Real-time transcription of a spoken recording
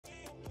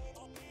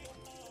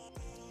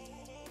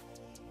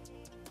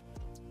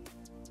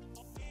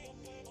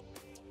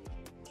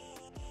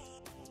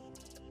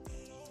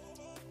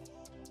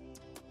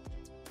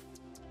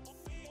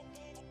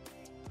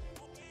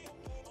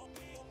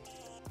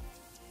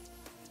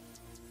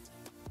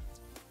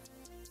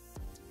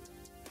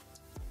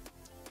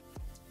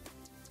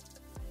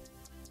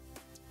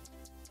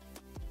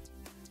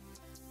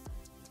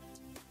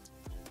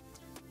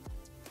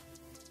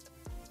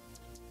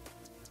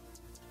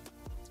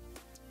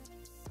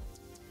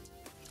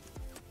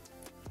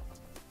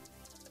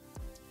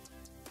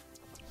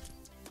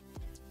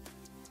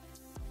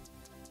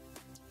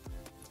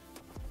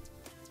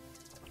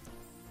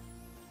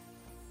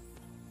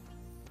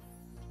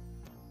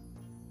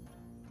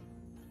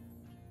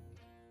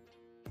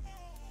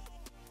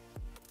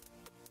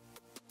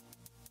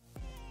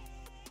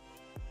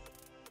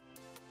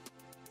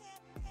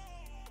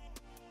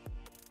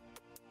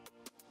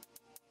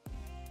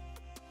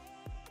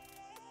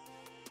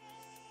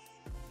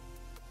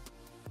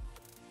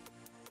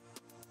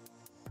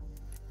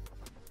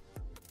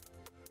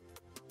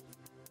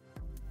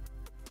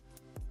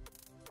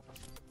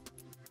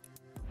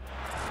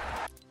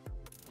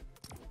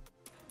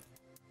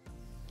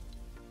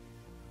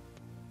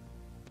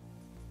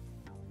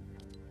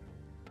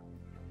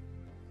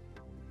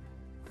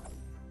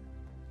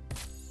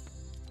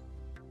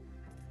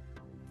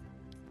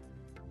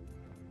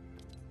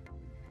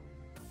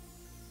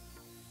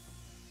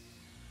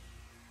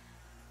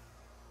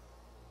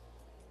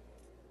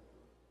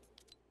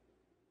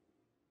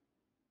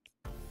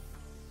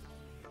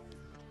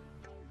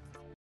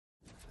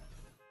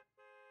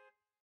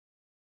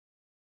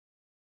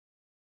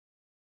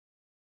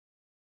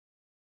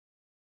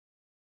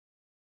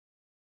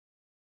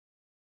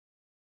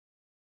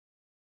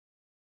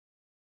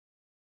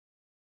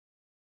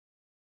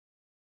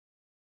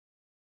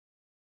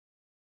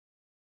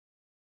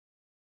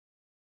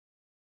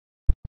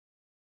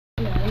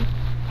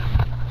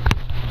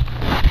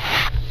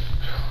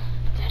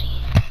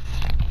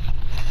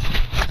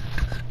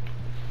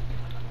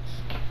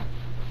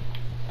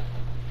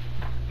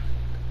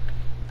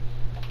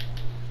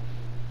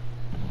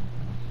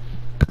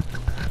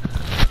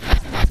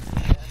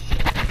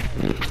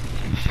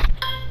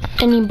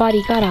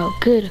Anybody got out?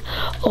 Good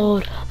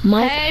old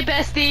Mike. Hey,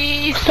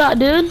 besties. What's up,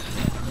 dude?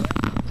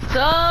 What's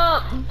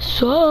up?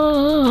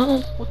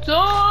 So. What's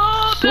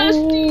up,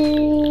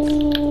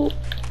 besties?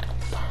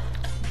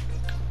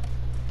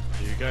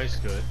 Are you guys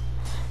good?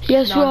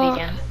 Yes, No, you I'm are.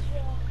 vegan.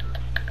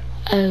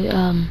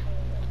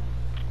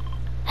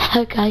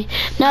 Okay.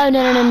 No.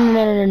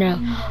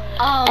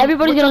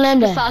 Everybody's what's gonna up,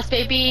 land Super there. Sauce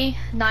baby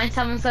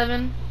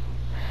 977.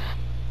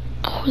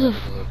 Who the Go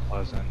to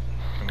Pleasant.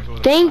 Can we go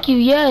to Thank you.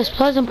 Pleasant? Yes,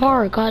 Pleasant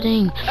Park. God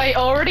dang. I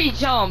already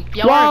jumped.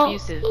 Y'all are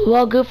abusive.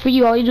 Well, good for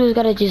you. All you do is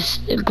gotta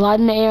just glide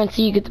in the air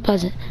until you get the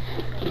Pleasant.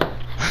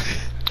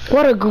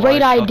 What a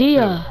great I thought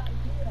idea.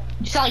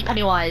 You sound like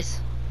Pennywise.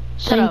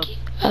 Shut up. Thank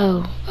you.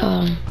 Oh,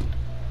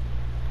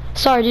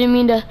 sorry, didn't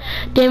mean to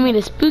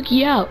spook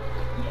you out.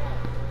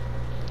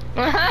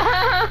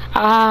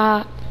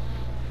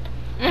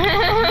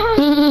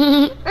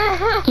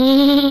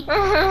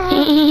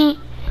 You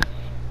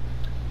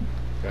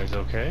guys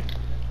okay?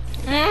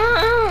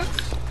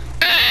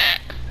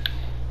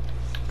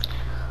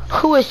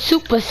 Who is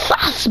Super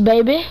Sauce,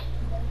 baby?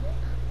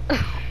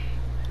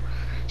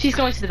 She's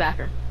going to the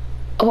bathroom.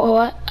 Oh,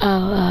 what?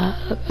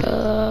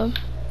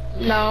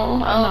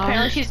 No, Oh,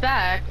 apparently she's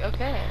back.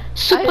 Okay.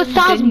 Super I've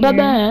Sauce, been baby.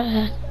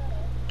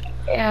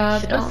 yeah,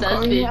 Super don't Sauce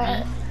call me baby.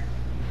 that.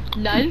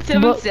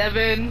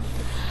 977.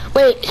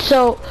 Wait,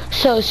 so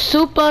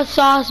Super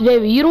Sauce,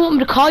 baby. You don't want me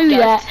to call you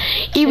Got that,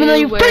 even though to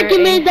you wear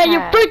freaking a made that your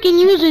hat. freaking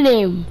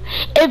username.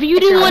 If you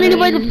didn't want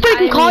anybody to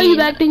freaking call you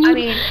back, then you.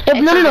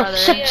 If no,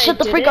 shut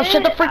the freak up,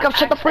 shut the freak up,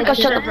 shut the freak up,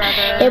 shut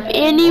the. If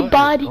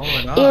anybody,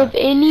 if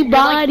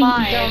anybody,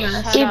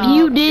 if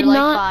you did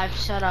not,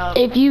 Shut up.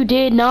 if you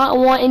did not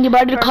want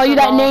anybody to call you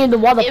that name,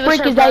 then why the It was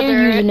frick her is that your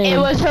brother. username? It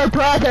was her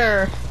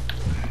brother.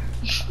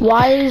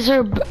 Why is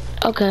her?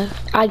 Okay,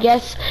 I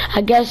guess her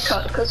Sharing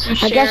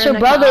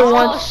brother account.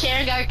 wants.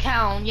 Sharon got a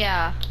count,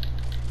 yeah.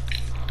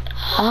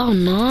 Oh,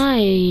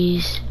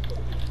 nice.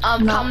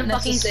 Not Common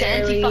fucking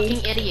sense, you necessarily.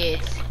 fucking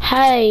idiots.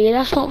 Hey,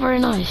 that's not very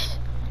nice.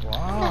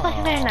 Not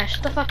fucking very Wow. nice,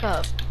 shut the fuck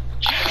up.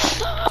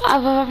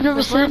 I've never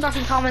Just learn seen.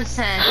 fucking common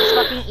sense, it's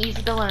fucking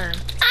easy to learn.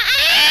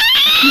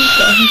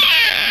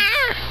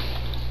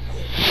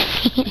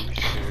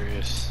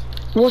 Serious.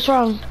 What's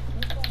wrong?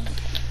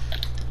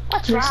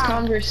 What's This wrong?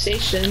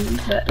 conversation.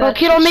 Bro,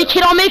 kid on me. Hey,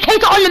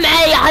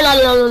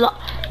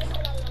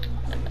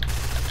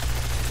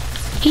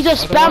 he's a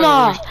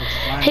spammer.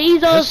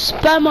 He's a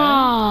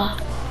spammer.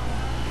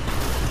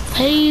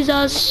 He's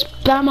a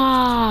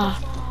spammer.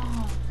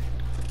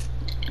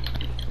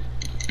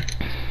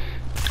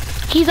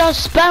 He's a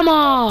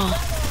spammer.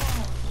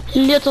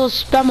 Little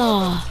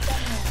spammer.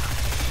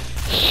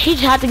 He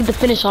just had to get the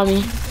finish on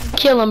me.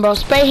 Kill him, bro.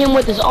 Spray him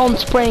with his own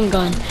spraying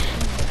gun.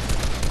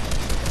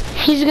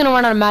 He's gonna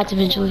run out of mats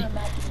eventually.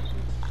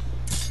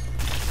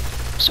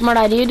 Smart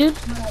idea, dude.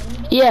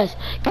 Yes.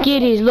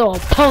 Get his little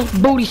punk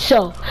booty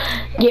self.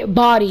 Get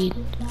bodied.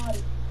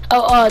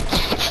 Oh,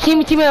 team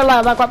me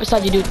alive, like right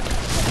beside you, dude.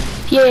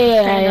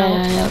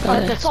 Yeah.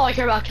 Okay. That's all I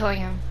care about, killing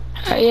him.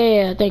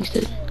 Yeah. Thanks,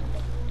 dude.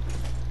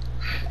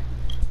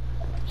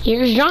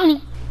 Here's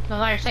Johnny. No,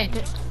 now you're saying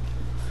it.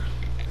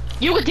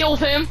 You can deal with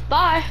him.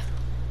 Bye.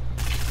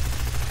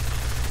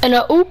 And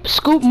a oop,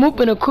 scoop, moop,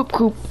 and a coop.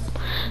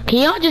 Can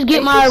y'all just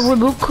get my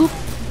reboot coop?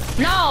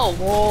 No!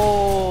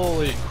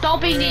 Holy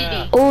Don't be crap.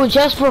 needy. Oh,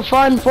 just for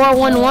fun,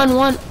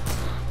 4111.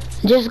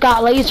 Just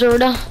got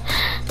lasered.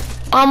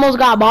 Almost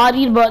got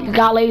bodied, but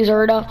got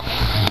lasered.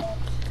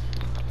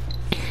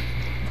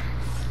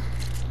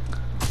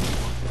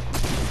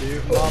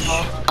 Dude,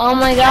 mama. Oh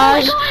my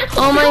gosh.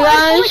 Oh my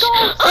gosh.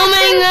 Oh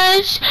my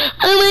gosh.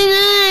 Oh my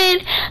god.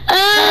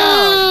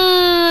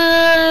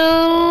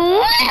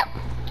 Oh.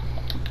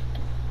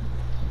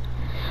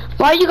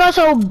 Why you guys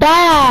so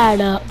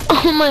bad?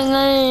 Oh my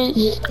gosh.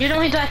 You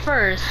don't need to die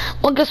first.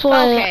 Well, guess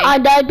what? Okay. I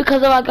died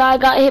because of a guy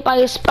got hit by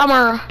a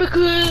spammer.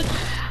 Because...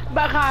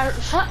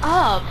 shut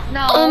up.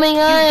 No. Oh my You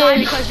died gosh.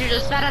 because you're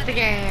just bad at the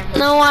game.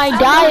 No, I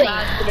died.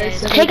 died.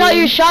 Take out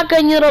your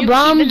shotgun, you little You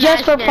bum, keep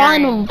just for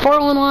imaginary. fun.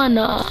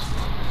 411.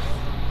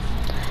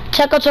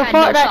 Check out your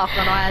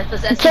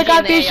Fortnite. Take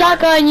out your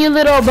shotgun, you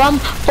little bum.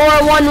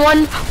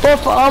 411.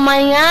 Oh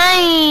my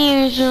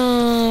gosh.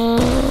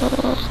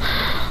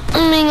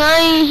 Oh my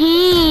gosh.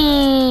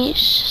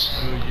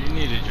 Dude, you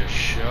need to just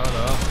shut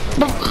up.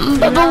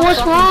 But what's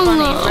wrong?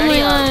 funny. Oh my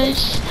Ready up.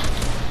 gosh.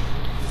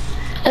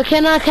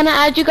 Can I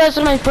add you guys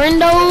to my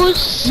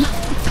friendos?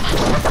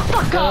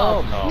 Fuck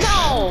up. No.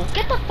 No.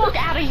 Get the fuck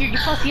out of here, you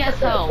pussy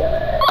asshole.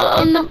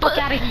 Get the fuck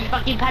out of here, you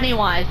fucking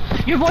Pennywise.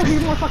 Your voice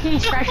is more fucking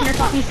scratching your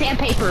fucking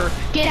sandpaper.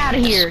 Get out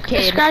of here,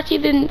 kid. Scratchy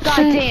than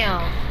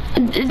Goddamn.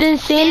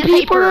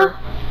 sandpaper.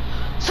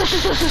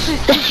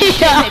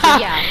 Sandpaper,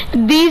 yeah. The I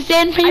didn't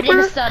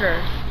sandpaper.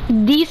 stutter.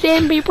 The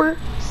sandpaper.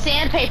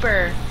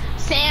 Sandpaper.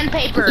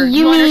 Sandpaper. You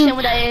You mean understand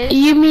what that is?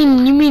 you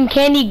mean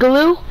candy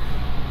glue?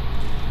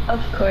 Of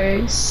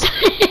course.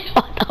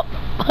 What the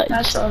fudge?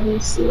 That's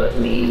obviously what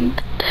me.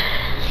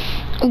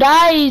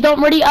 Guys, don't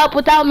ready up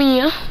without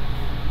me.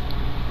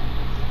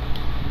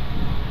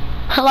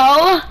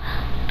 Hello?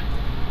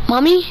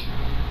 Mommy?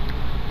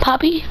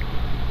 Poppy?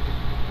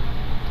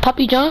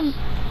 Poppy John?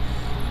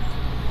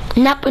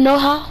 Napa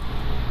Noha?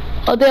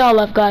 Oh, they all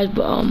left, guys,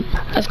 but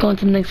let's go on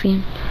to the next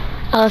game.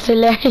 That's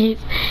hilarious,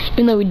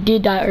 even though we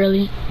did die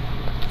early.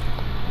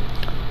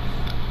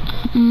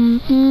 We're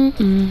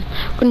gonna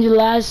do the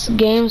last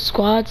game,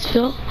 squads,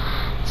 Phil.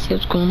 Let's see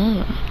what's going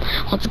on.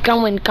 What's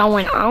going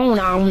on?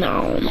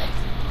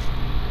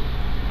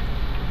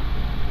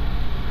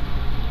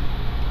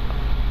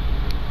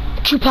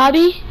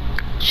 Chupabi?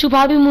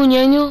 Chupabi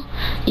Muñeño?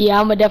 Yeah,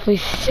 I'ma definitely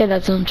say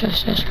that to him.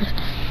 Trust.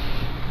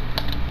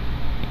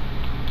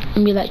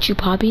 And be like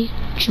Chupabi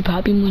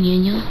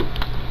Muñeño.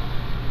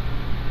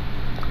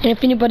 And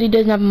if anybody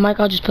doesn't have a mic,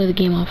 I'll just play the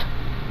game off.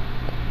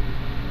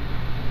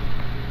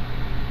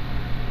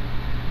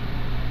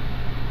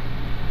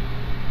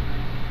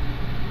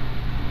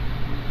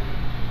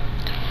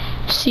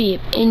 See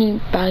if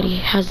anybody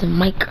has a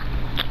mic.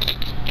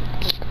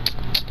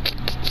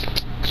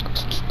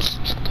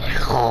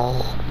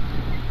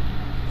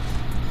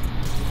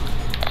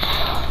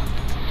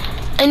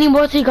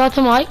 Anybody got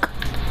a mic?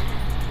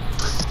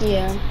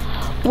 Yeah.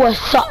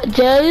 What's up,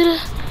 dude?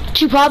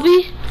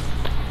 Chupabi?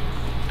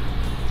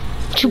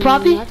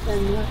 Chupabi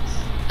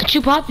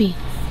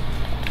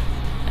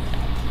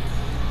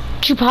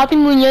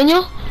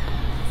Muñeño?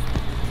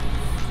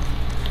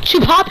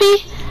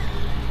 Chupapi?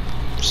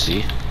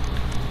 Sí.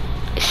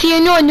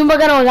 Señor, no me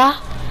ganola.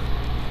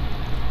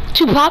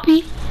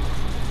 Chupapi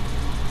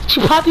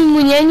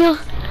Muñeño?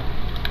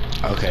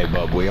 Okay,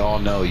 but we all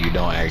know you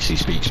don't actually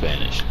speak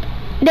Spanish.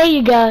 There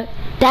you go.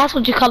 That's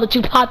what you call a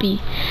Chupapi.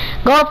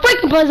 Go to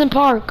freaking Pleasant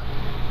Park.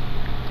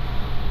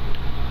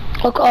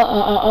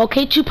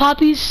 Okay,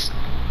 Chupapis.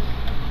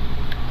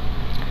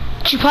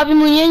 Chupapi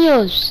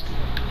Muñeños.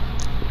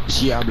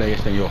 Sí, habla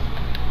español.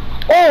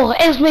 Oh,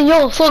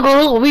 español, so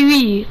good,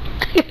 oui.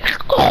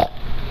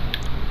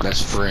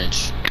 That's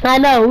French. I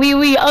know,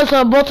 oui,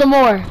 also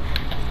Baltimore.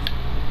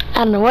 I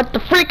don't know what the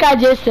freak I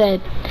just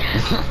said.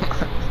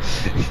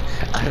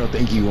 I don't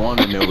think you want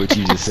to know what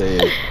you just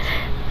said.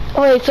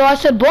 Wait, so I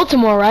said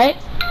Baltimore, right?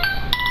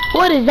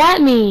 What does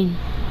that mean?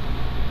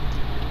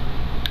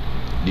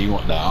 Do you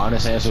want the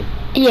honest answer?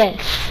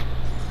 Yes.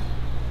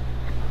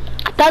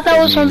 I thought that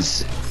was from...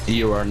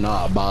 You are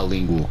not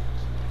bilingual.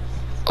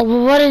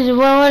 What is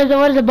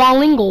a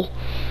bilingual?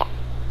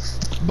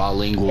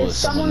 Bilingual is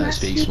someone that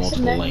speaks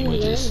multiple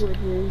languages.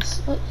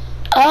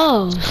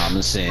 Oh.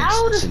 Common sense.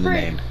 It's in the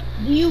name.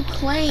 Do you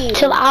claim?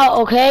 Chill out,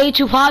 okay?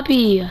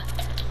 Chupapi.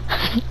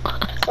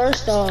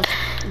 First off,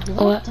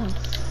 what the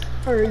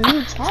f are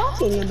you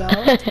talking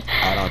about?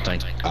 I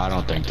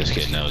don't think this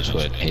kid knows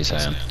what he's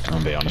saying. I'm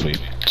gonna be honest with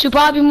you.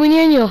 Chupapi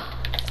Muñeño.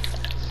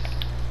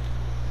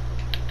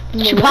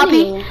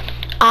 Chupapi.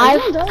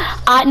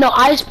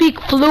 I speak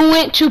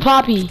fluent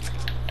Chupapi.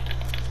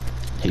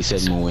 He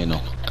said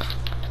Mueno.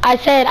 I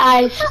said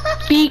I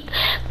speak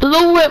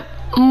fluent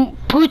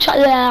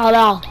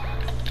Puchalala.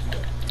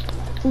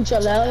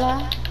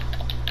 Puchalala?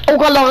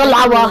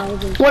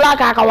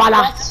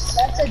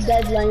 That's a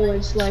dead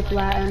language like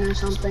Latin or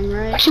something,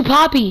 right?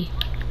 Chupapi.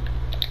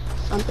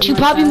 Something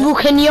Chupapi like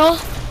Muqueño.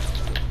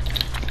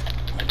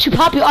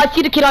 Chupapi, I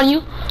see the kid on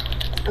you.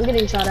 I'm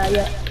getting shot at,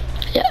 yeah.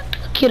 Yeah,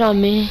 kid on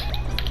me.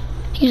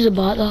 He's a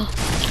bot though.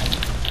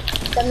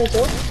 That me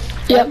too?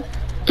 Yep.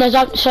 Nice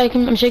job, I'm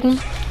shaking him.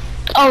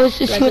 Oh,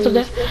 his teammate's up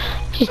there.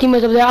 His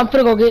teammate's up there. I'm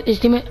gonna go get his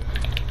teammate.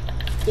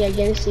 Yeah,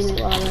 get his teammate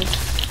while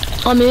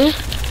I On me.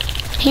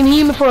 He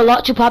hit me for a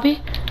lot, Chupapi.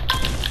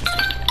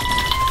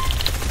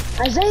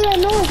 Isaiah,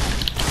 no!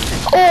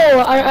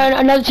 Oh,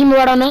 another team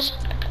right on us.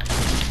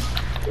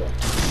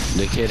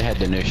 The kid had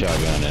the new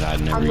shotgun and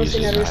I'd never used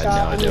it. I had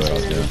no idea what I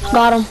was doing.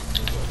 Got him.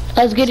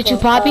 Let's get it,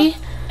 Chupapi.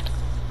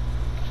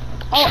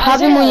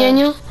 Chupapi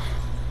Muñeño.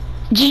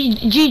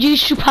 GG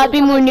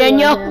Chupapi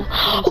Muñeño.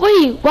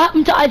 Wait, what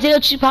happened to Isaiah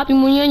Chupapi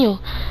Muñeño?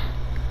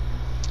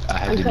 I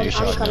had the new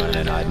shotgun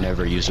and I'd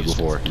never used it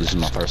before. This is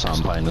my first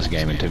time playing this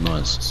game in 2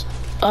 months.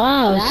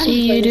 Oh,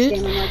 see you,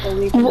 dude.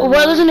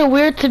 Well, isn't it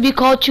weird to be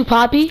called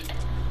Chupapi?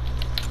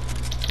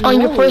 On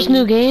your first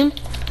new game?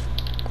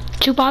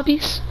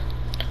 Chupapis?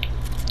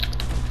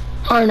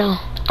 Or no?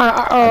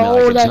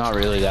 No, it's not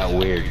really that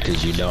weird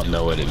because you don't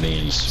know what it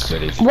means.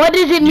 But if what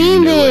does it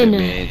mean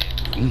then?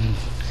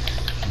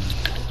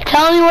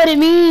 Tell me what it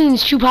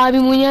means,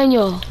 Chupapi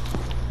Muñeño.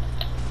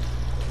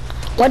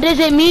 What does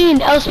it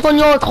mean,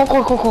 Español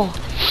Coco?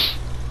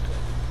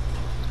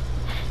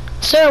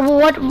 Sir,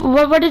 what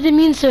does it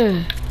mean,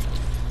 sir?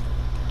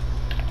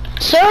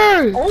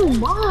 Sir! Oh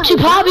my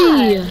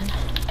Chupapi! God.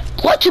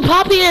 What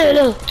Chupapi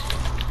is?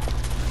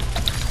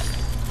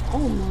 Oh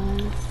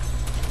my.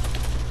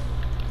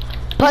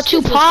 But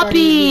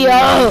Chupapi!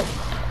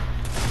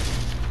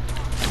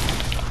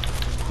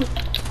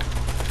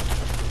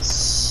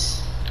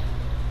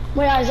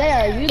 Wait, Isaiah,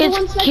 are you the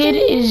one This kid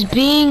is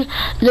being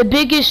the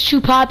biggest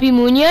Chupapi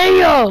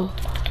Muñeño!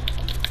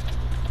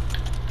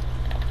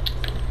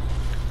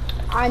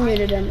 I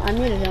muted him. I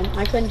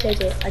couldn't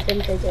take it.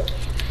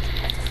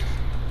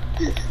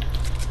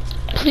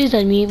 Please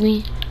unmute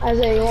me.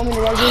 Isaiah, you want me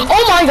to run you?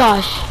 Oh my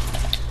gosh!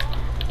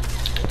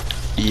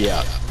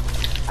 Yeah.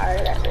 Alright,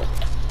 I got you.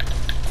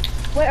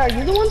 Wait, are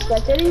you the one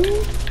spectating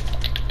me?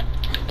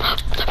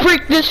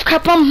 Freak this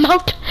crap, I'm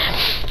out.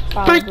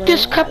 Freak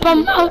this crap,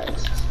 I'm out.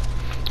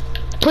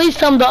 Please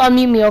tell him to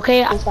unmute me,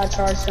 okay? I just got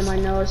charged in my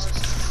nose.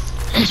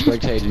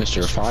 Spectate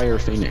Mr. Fire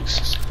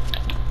Phoenix.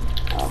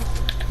 Oh.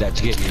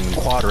 That's getting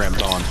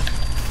quad-ramped on.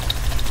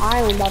 I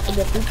am about to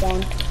get pooped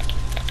on.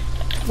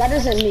 That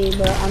isn't me,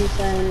 but I'm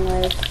saying,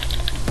 like,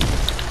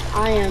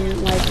 I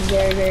am, like,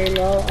 very, very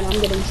low, and I'm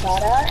getting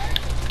shot at.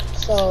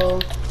 So,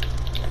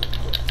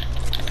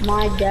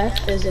 my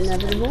death is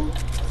inevitable.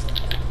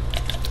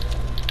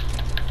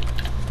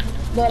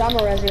 But I'm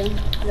a resident.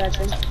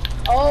 Gotcha.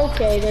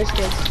 Okay, there's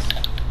kids.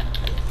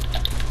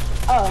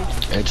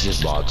 Oh. It's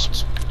just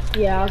bots.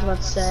 Yeah, I was about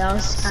to say, I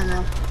was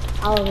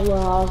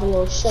a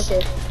little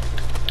shook.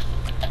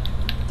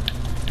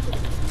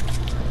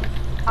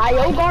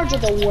 IO guards are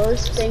the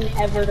worst thing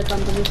ever to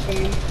come to this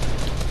game.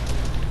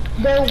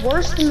 They're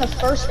worse than the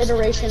first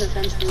iteration of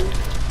Henchman.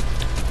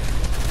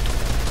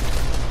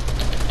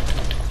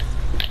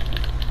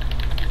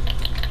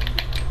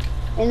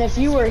 And if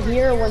you were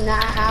here when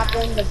that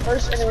happened, the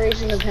first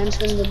iteration of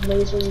Henchman with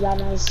lasers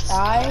out of the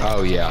sky.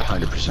 Oh yeah,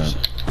 100%.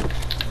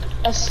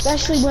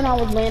 Especially when I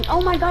would land.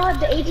 Oh my god,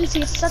 the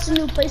agency is such a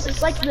new place.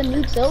 It's like the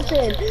new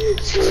Tilted.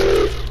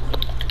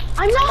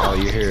 I'm not. All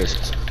you hear is.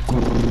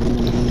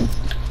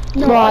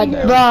 No, Bruh,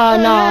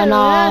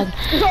 nah.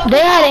 They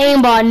had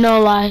aimbot, no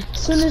lie. As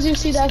soon as you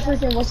see that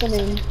freaking, what's the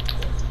name?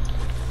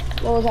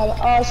 What was that?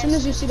 As soon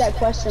as you see that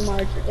question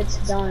mark, it's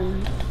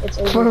done. It's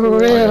over. For you.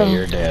 real.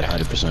 You're dead,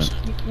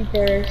 100%. You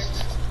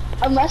perished.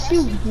 Unless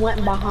you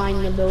went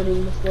behind the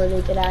building before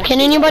they could actually.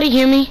 Can anybody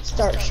hear me?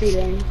 Start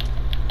shooting.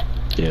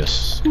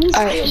 Yes.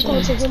 Alright,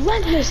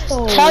 relentless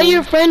though. tell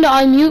your friend to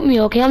unmute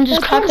me, okay? I'm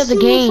just cracked at the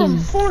game. From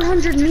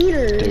 400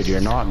 meters. Dude, you're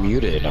not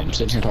muted. I'm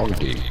sitting here talking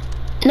to you.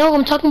 No,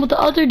 I'm talking about the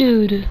other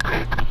dude.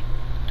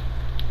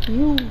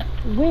 You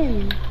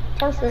win.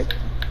 Perfect.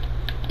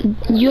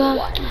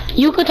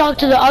 You could talk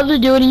to the other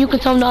dude and you can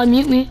tell him to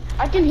unmute me.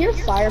 I can hear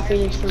Fire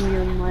Phoenix from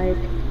your mic.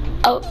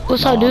 Oh,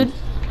 what's up, dude?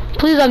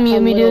 Please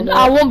unmute me, dude.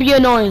 I won't be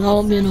annoying.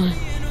 Not a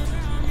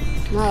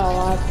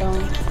lot,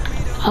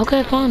 though.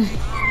 Okay, fine.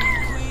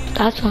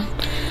 That's fine.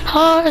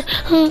 Hard.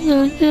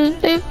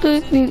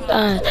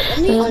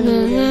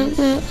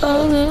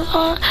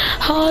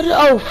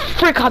 Oh,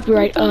 frick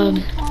copyright.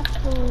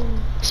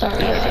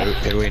 Sorry.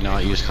 Could we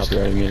not use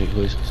copyright music,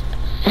 please?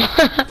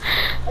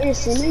 Are you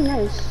streaming?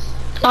 Nice.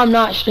 I'm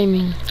not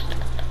streaming.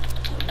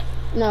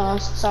 No, I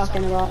was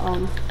talking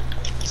about,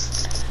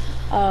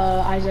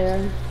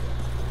 Isaiah.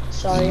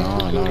 Sorry.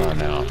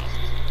 No.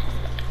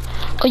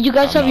 Oh, you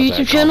guys have a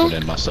YouTube channel?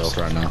 I'm myself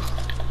right now.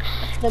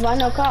 Then why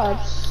no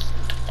cops?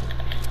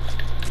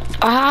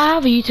 I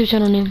have a YouTube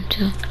channel name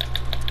too.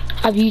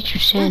 I have a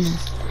YouTube channel.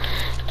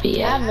 But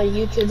yeah. I have a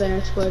YouTube and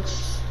a Twitch.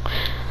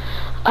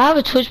 I have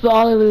a Twitch, but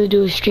all I really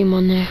do is stream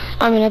on there.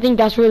 I mean, I think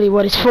that's really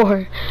what it's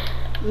for.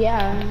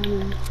 Yeah.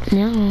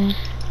 Yeah.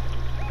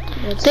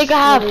 I think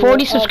I have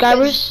 40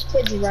 subscribers.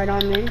 Kids right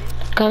on me.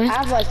 Coming? I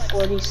have like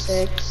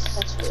 46.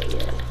 That's really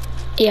it.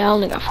 Yeah, I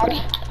only got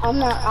 40. I'm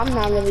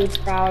not really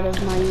proud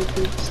of my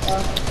YouTube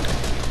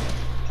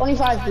stuff.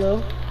 25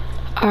 blue.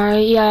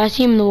 Alright, yeah, I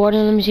see him in the water.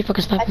 Let me see if I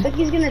can snipe I him. think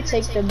he's gonna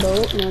take the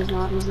boat. No,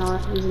 he's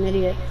not. He's an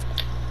idiot.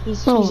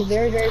 He's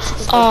very, very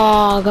stupid.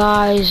 Oh,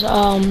 guys,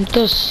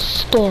 the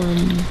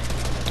storm.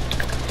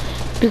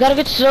 We gotta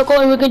get to circle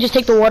and we can just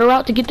take the water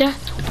route to get there.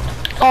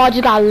 Oh, I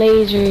just got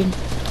lasered.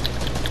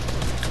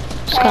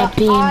 Just got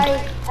beamed.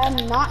 I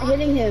am not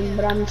hitting him,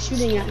 but I'm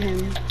shooting at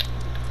him.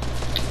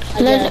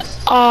 Yeah.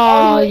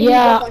 I'm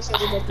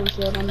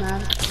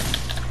mad.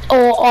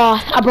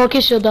 Oh, I broke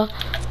his shield though.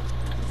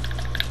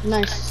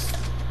 Nice.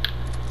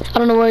 I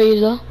don't know where he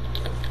is though.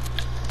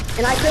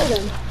 And I killed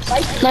him.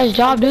 Nice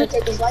job, dude.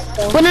 Take his life,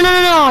 though. Wait,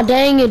 no,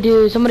 dang it,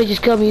 dude. Somebody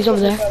just killed me. He's over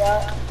there.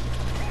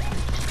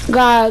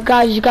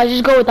 Guys, you guys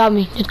just go without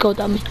me. Just go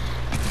without me.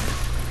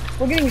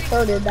 We're getting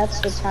thirded. That's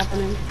what's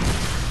happening.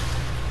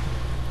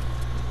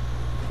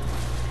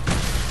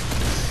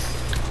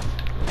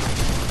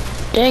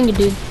 Dang it,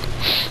 dude.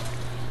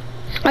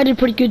 I did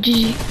pretty good,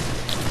 GG.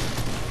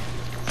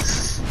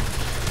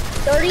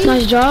 30.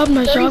 Nice job,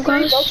 guys.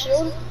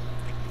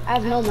 I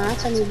have no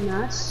mats. I need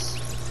mats.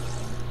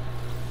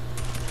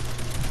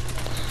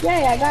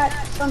 Yeah, I got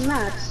some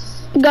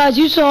mats. Guys,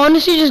 you so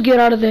honestly just get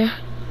out of there.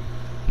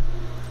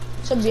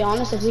 To be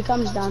honest, if he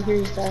comes down here,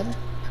 he's dead.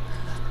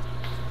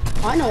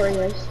 Oh, I know where he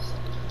is.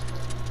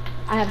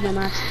 I have no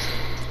mats.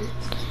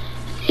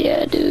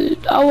 Yeah,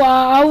 dude.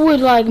 I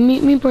would like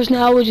me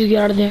personally. I would just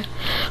get out of there,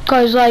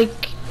 cause like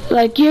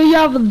here you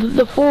have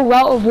the full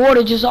route of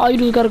water. Just all you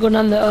do is gotta go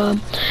down the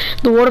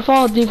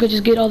waterfall. Then you could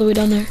just get all the way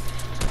down there.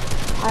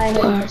 I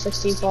hit him for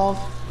 16 fall.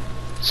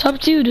 It's up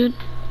to you, dude.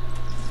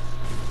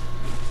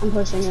 I'm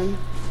pushing him.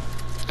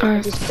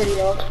 Alright. He's pretty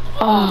low.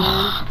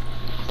 Oh,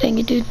 dang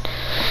it, dude.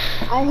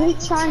 I hate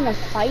trying to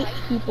fight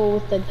people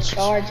with the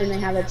charge when they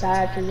have a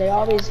tag, because they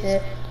always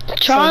hit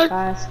so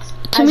fast.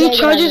 To me,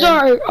 charges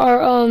are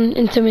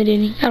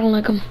intimidating. I don't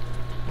like them.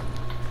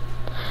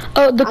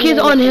 Oh, the kid's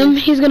on him.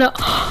 He's gonna.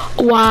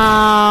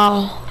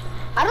 Wow.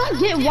 I don't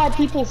get why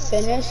people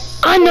finish.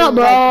 I know, in,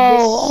 bro. Like,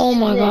 this, Oh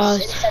my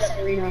gosh. instead of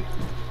arena.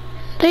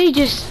 They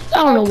just.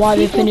 I don't know why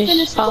they People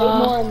finished. way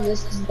more in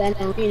this than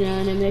arena,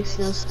 and it makes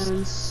no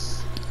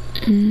sense.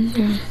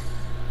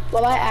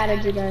 Well, I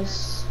added you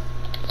guys.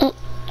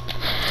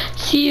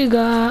 See you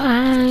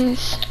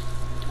guys.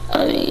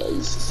 I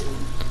mean.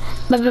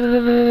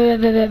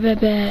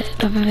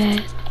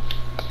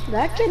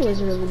 That kid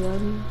was really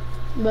good.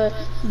 But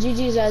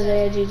GG's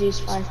Isaiah, GG's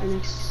Spy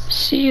Phoenix.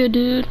 See you,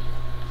 dude.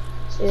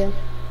 See ya.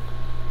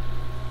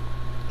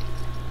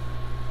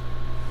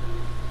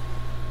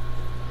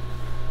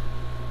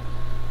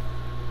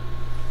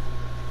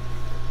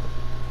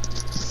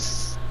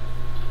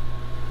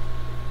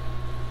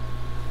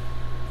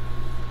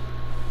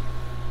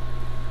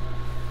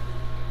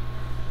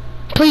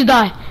 Please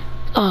die.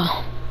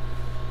 Oh.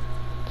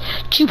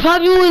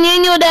 Chupapi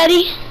Muñeño,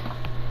 daddy.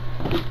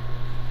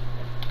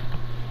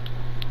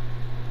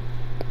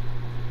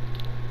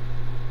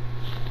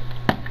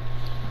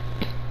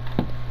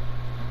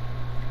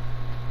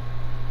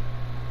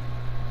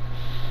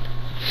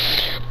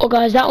 Oh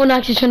guys, that one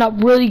actually turned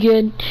out really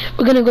good.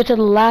 We're gonna go to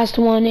the last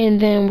one and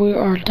then we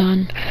are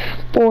done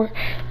for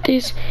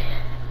this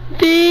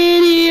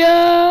video.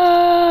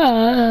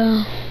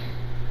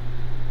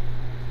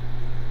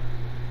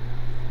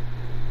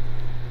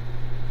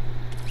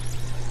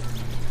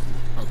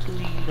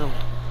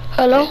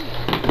 Hello?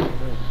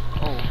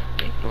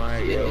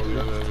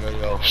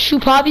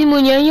 Chupapi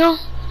Muñeño?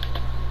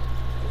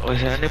 O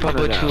sea, no es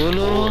Papo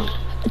Chulo.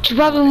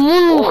 Chupapi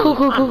Muñeño.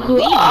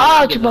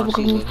 Ah,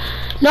 Chupapi.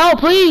 No,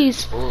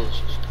 please.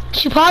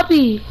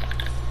 Chupapi.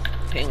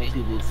 Hate when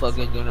people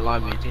fucking gonna lie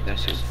me and think that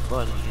shit's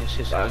funny. That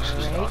shit's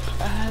actually not.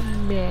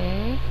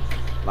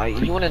 Like,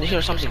 you wanna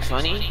hear something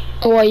funny?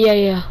 Oh,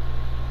 yeah.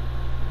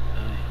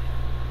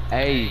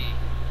 Hey.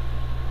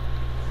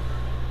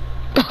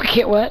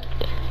 Okay, what?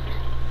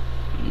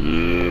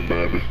 Yeah,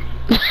 baby.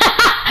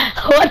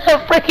 What the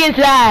frick is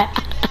that?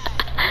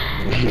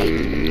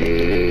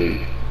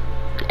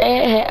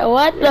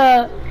 What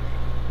the?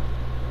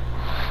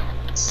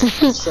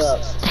 What's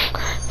up?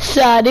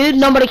 Sup, dude?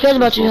 Nobody cares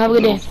about you. Have a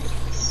good day.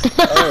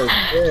 Oh,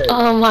 shit.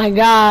 Oh my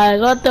god,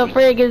 what the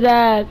frick is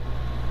that?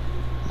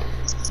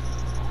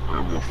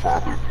 I'm your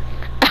father.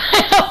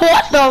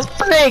 What the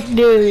frick,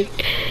 dude?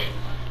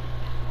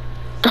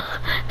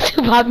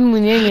 Chupapi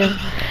Muñeño.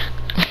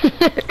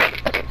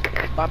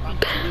 Papi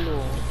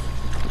Chulo.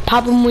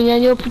 Papi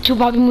Muñeño,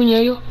 Chupapi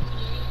Muñeño.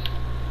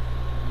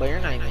 But you're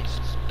not even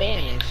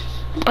Spanish.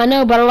 I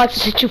know, but I like to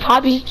say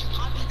Chupapi.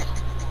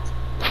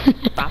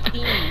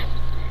 Papi.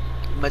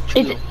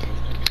 Machulo.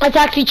 It's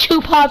actually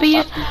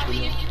Chupapi.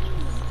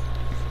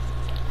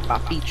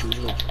 Papi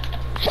Chulo.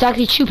 It's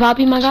actually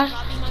Chupapi, my guy.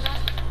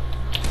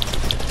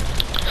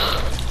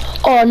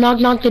 Oh,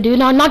 knock the dude.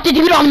 Knock the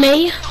dude on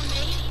me.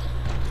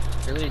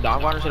 Really,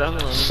 dog water shit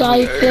up?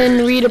 Siphon,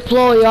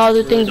 redeploy, all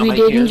the things we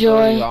did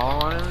enjoy.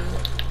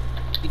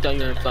 You thought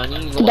you were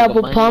funny? You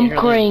Double like pump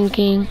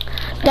cranking.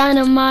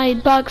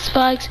 Dynamite, box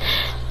spikes.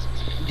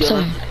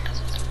 Sorry.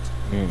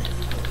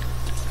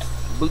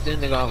 Boot this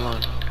nigga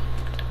online.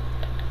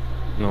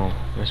 No,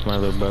 that's my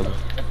little brother.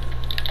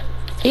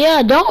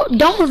 Yeah,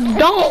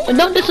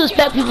 don't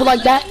disrespect people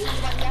like that.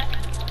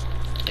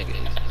 Nigga,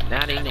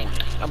 now they know.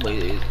 That boy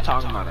is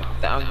talking about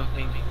 1,000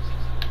 things.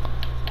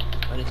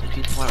 I need some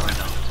peace right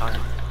now.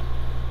 Talking.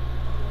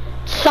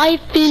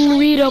 Siphon,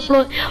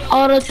 redeploy,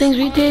 all the things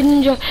we did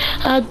enjoy.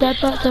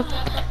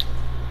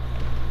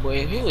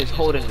 Boy, who is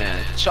holding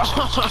that charge?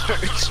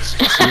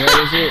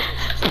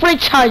 Frick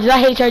charges, I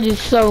hate charges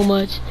so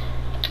much.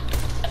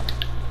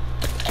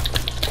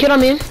 Get on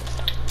me.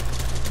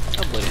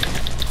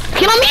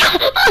 Get on me!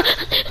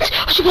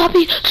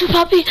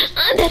 Chupapi!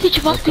 Daddy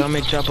Chupapi!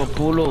 Come chop a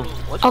pulo.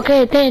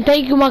 Okay,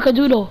 thank you,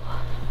 Makadudo.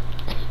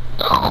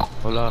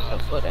 Hold on.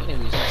 What that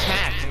nigga was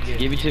attacked.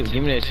 Give me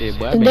that shit,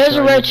 boy. There's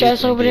a red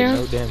chest over there.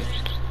 No damage.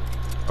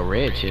 A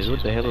red chest?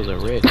 What the hell is a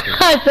red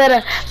chest?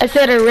 I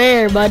said a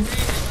rare, bud.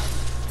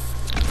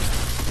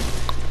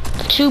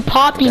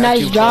 Chupapi,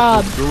 nice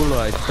job.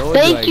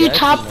 Thank you,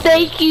 Top.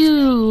 Thank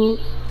you.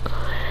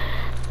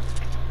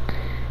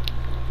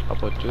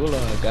 Papa Chula,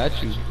 I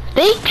got you.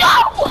 Thank you.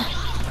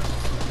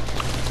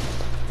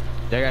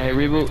 Y'all got hit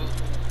reboot?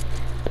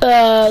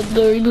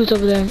 The reboot's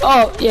over there.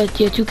 Oh, yeah,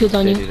 2 kids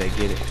on you. I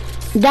get it.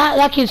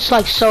 That kid's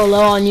like so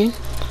low on you.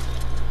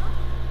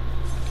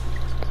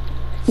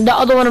 The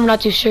other one I'm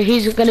not too sure.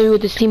 He's gonna be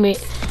with his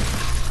teammate.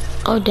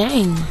 Oh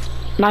dang.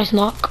 Nice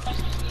knock.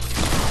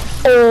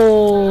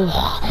 Oh.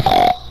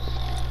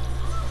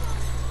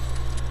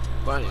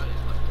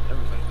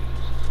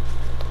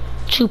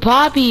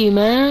 Chupapi,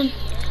 man.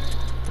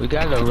 We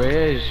got the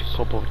res,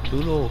 Papa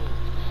Chulo.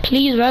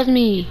 Please res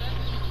me.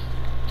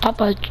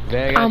 Papa.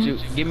 Vag, I got you.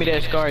 Give me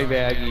that scar,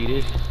 Vag. I give you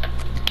this.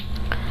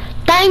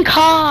 Thank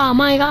her.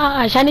 My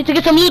gosh. I need to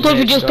get some loot. Those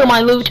who just stole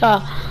my loot.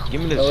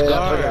 Give me the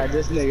scar.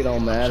 This nigga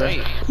don't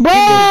matter.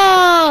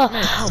 Bro.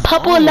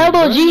 Papa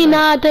level G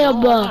not there,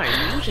 bro.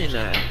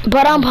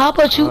 But I'm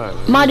Papa Chu.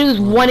 My dude's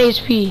 1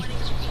 HP.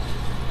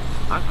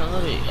 I can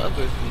let it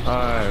upgrade for you.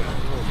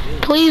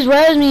 Alright. Please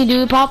res me,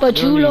 dude. Papa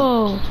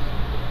Chulo.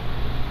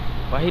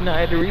 Why he not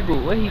at the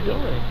reboot? Where he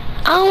going?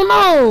 I don't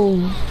know.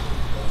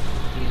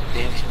 He's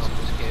dancing on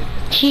this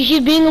kid.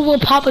 She's being a little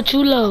Papa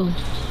Chulo.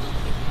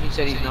 He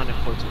said he's not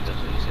important, that's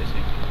what he says.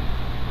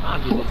 I'll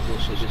do the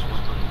bullshit this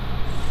one time.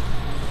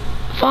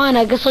 Fine,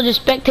 I guess I'll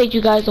just spectate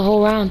you guys the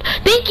whole round.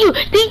 Thank you,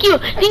 thank you,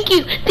 thank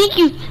you, thank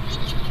you,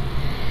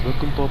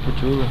 Welcome, Papa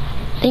Chula.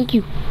 thank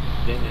you.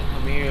 Damon,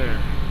 come here.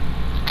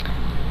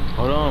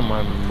 Hold on,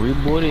 I'm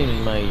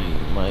rebooting my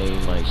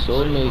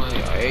soulmate.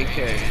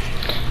 AK.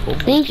 Papa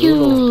Thank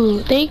Chulo.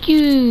 you, thank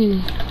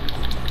you.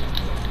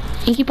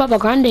 Thank you, Papa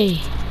Grande.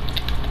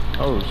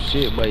 Oh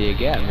shit, but you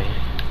got me.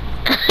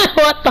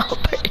 What the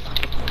frick?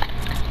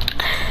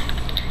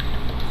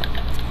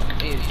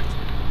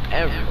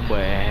 But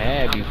I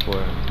had you for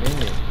a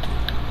minute.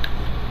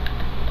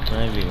 I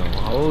ain't even gonna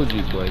hold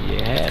you, but you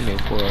had me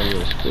for a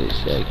little split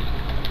second.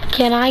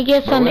 Can I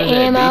get Bro, some what is that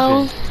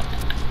ammo? beeping?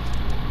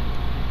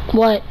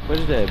 What? What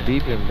is that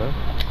beeping, bro?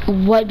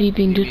 What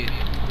beeping, dude?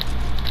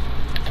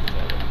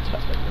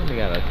 They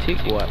got a tick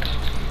watch.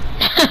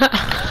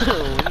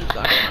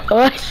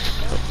 What?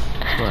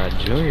 My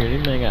junior,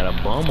 this man got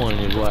a bum on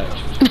his watch.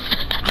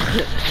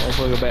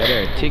 Motherfucker back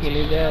there ticking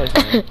his ass,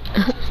 man.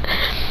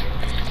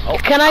 Oh,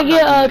 Can I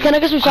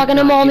get some shotgun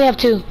ammo? I only have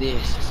 2.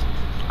 This.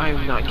 I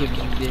am not giving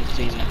you this,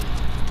 Jamie.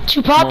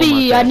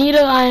 Chupapi, I need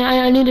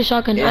a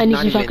shotgun. It's I need not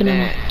some even shotgun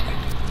ammo.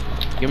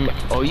 that. Give me,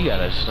 oh, you got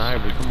a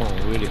sniper. Come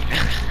on with it.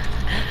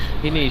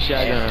 He needs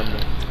shotgun ammo.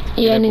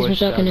 Yeah, I That need boy some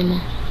shotgun ammo.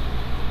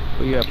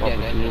 Where you at, Papa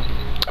Yeah, Chula?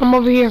 I'm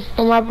over here.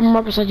 I'm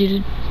right beside you,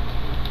 dude.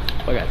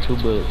 I got 2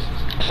 bullets.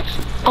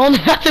 I only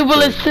got 2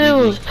 bullets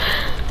too.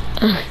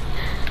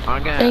 I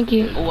got. Thank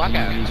you. Oh, I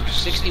got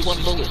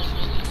 61 bullets.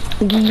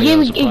 Give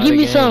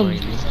me some.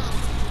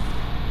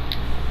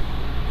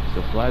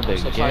 Supply the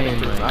game,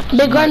 man.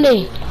 Big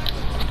Grande.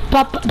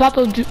 Papa.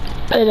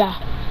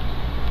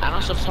 I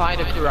don't supply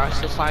the crew, I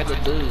supply the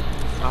dude.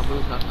 My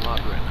boo's not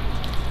unlocked right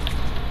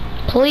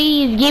now.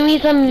 Please give me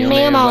some You don't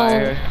need ammo.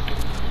 anybody here?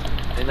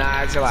 And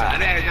I was like,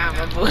 that's not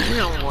my boo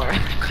no more.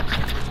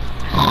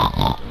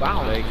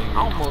 Wow,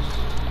 almost.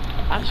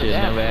 I Shit,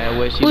 never had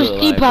what she Who's look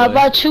the like, Papa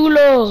boy.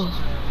 Chulo?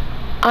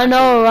 I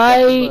know,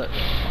 right?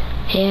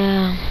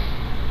 Yeah.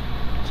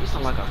 She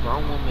sound like a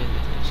grown woman.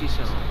 She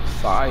sound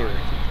fire.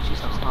 She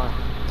sound hot.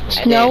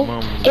 And No,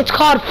 Mom, it's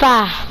called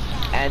fire.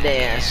 And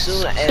then as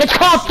soon as It's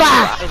called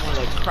fire. I want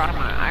to cry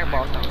my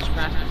eyeballs down the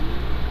scratch.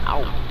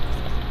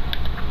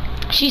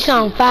 Ow. She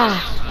sound fire.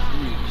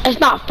 It's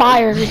not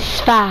fire, it's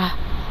fire.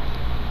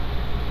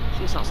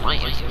 She sounds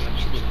like Instagram.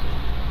 She did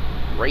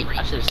rape.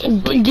 I should have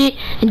said rape.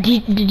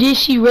 Did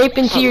she rape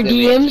into your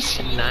DMs?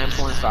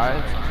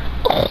 9.5.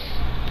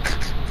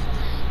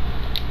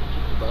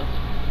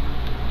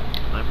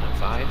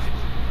 9.5.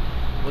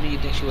 What do you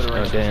think she would have Oh,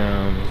 rated?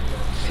 damn.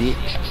 6.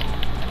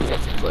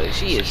 But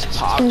she is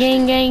top.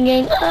 Gang, gang,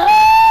 gang.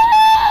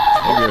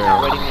 That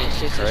girl Rating me at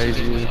 6 and she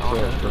crazy didn't as on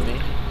fuck, her for bro.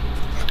 me.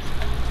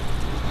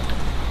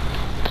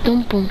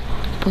 Boom, boom,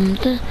 boom,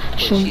 da, But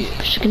shum, she,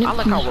 shikana, I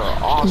like how we're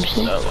all boom,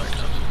 slow right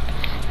now.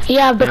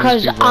 Yeah,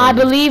 because people I on-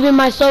 believe in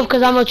myself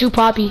because I'm a true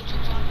poppy.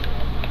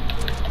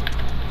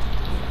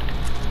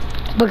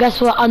 But guess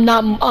what? I'm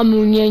not a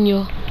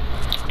Muñeño.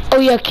 Oh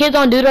yeah, kids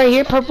on dude right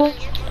here, purple.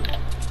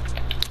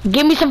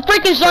 Give me some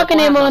freaking shotgun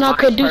ammo and I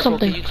could do Purple,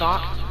 something. Can you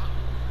talk?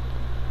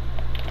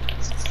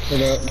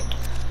 What up?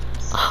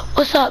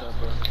 What's up?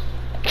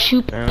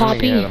 Shoot Man, I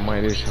poppy. had a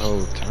mic this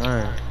whole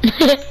time. I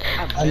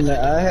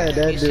had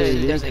that He said he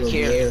dude. doesn't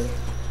care.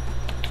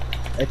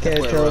 I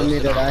can't tell me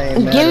that I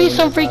ain't mad Give me at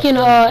some him about freaking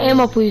something.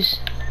 ammo, please.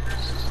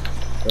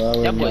 So I That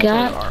wouldn't boy know.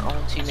 God. told our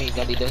own teammate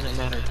that he doesn't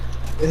matter.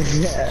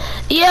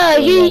 Yeah,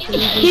 he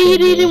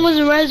didn't was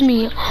res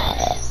me.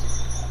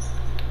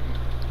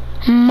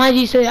 My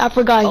G said I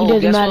forgot he Oh,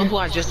 doesn't guess what? matter. Who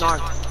I just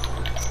knocked?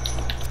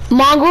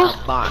 Mongrel?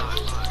 Bye.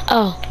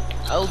 Oh.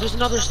 Oh, there's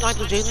another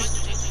sniper,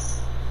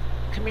 Jalen.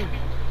 Come here.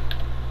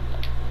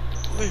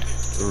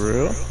 For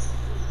real?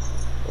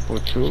 Papa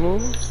Chulo?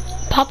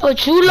 Papa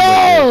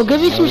Chulo,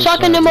 give me some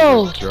shotgun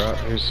ammo. Drop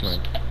his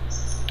sniper.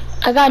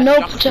 I got no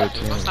My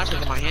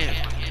sniper's in my hand.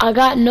 I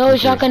got no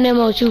shotgun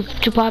ammo to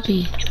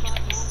Poppy.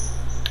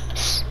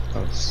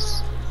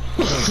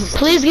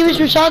 Please give me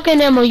some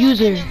shotgun ammo,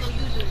 user.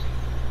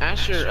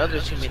 Ask your other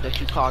teammate that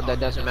you called that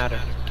doesn't matter.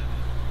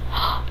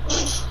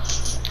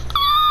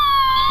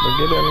 But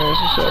get that man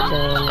some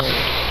shotgun ammo.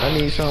 I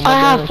need some. I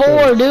have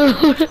 4,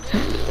 dude.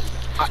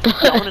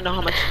 I wanna know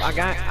how much I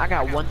got. I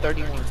got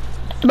 131.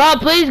 Bro,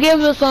 please give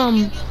us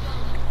some.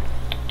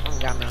 I don't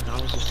got nothing.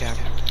 I was just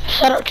tapping.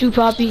 Shout out to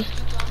Poppy.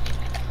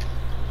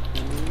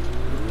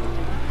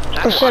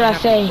 Or should I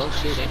say,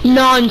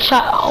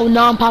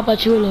 non-Papa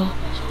Chulo.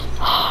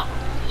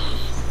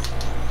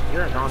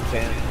 You're a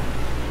non-fan.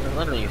 You're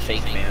literally a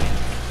fake fan.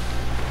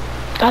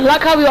 I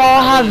like how we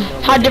all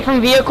have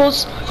different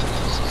vehicles.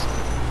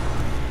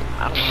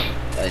 I don't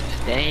have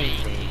a dang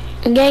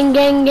thing. Gang,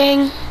 gang,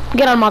 gang.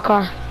 Get out of my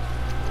car.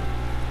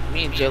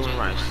 Me and Jalen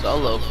ride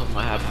solo from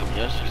what happened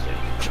yesterday.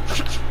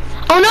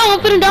 Oh no, I'm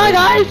finna die,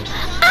 guys.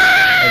 I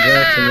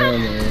got to know,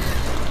 man.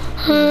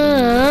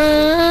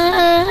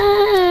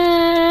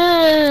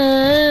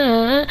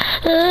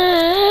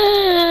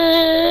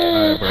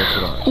 Alright, bro, sit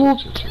down. Whoop.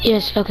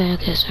 Yes, okay,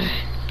 sorry.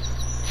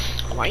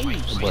 Why you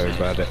That boy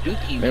about to,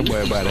 Dookie, that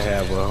boy about to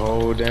have a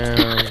whole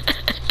damn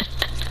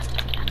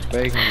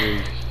bacon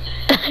grease.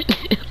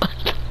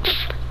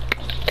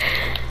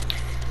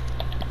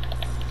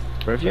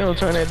 Bro, if you don't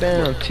turn that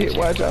down, tit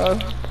watch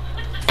off.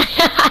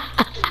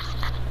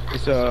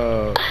 It's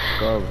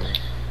Scarborough.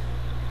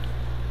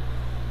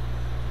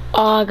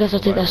 Oh, I guess I'll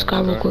take that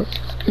scar real quick.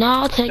 No,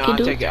 I'll take Nah, it,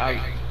 dude. take it out.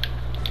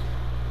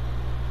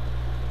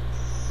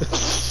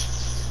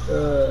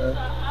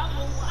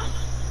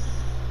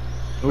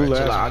 Who Chill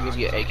out, last? I'll give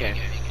you an AK.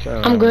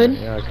 I'm good.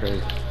 Y'all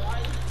crazy.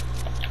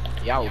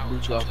 Y'all will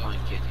boot you off on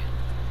kid.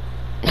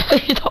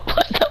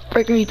 What the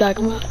frick are you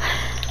talking about?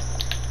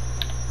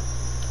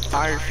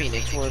 Fire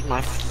Phoenix was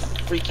my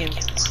freaking.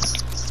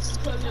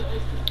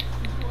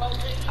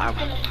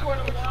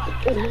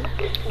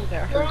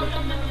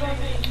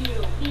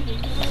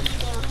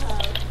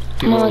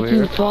 People over Like you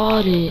here.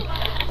 fought it.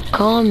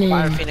 Come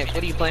Fire in. Phoenix,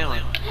 what do you play on?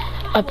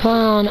 I play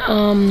on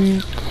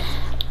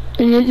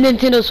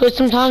Nintendo Switch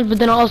sometimes, but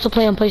then I also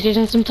play on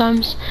PlayStation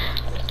sometimes.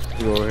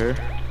 You over here.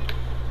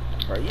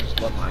 Bro, you just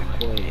love my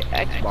boy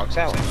Xbox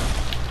out.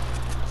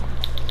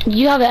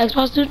 You have an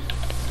Xbox, dude?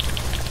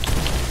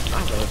 I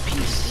have a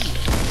PC.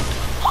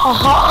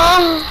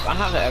 Uh-huh. I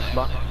have an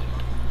Xbox,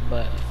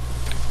 but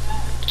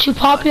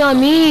Chupapi on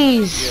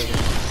me.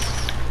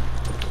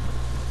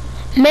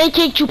 Make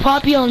it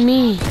Chupapi on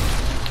me.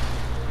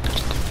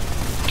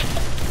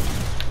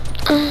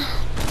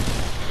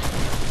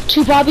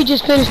 Chupapi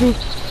just finished me.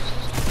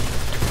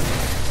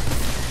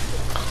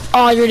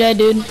 Oh, you're dead,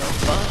 dude.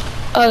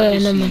 Okay,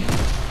 never mind.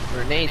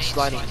 grenade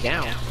sliding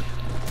down.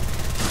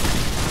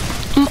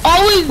 I'm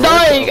always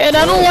dying, and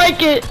I don't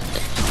like it.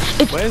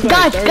 It's Where's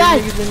like 30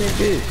 guys, niggas in this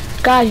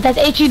bitch? guys, that's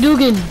H.E.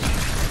 Dugan.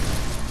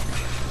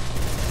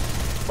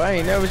 Boy, I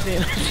ain't never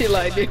seen shit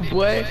like this,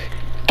 boy.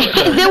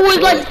 There was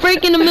like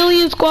freaking a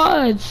million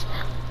squads.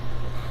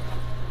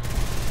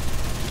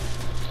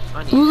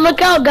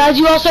 Look out, guys!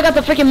 You also got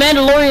the freaking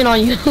Mandalorian on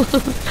you.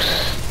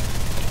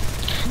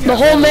 The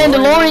whole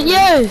Mandalorian,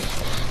 yes.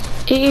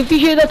 If you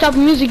hear that type of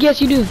music, yes,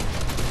 you do.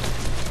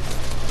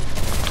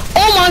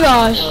 Oh my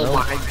gosh! Oh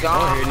my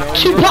god!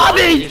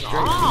 Chupapi!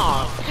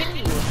 Ah,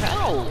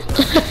 hell!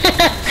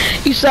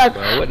 You suck.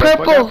 What the fuck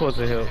I Purple. supposed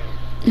to help?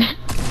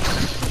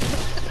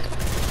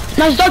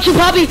 Nice dog,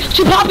 Chupapi.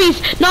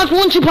 Chupapis. Knocked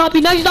one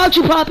Chupapi. Nice dog,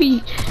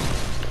 Chupapi.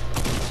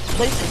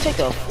 Place take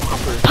a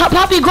flopper.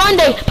 Poppy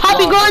Grande.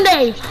 Poppy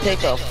Grande.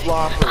 Take a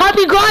flopper.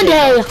 Poppy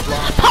Grande.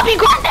 Poppy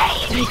Grande.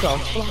 Take a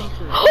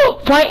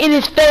flopper. Right in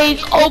his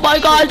face. Oh my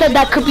god,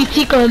 that could be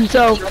Tico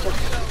himself.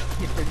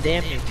 Hit for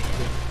damage.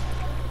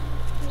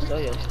 So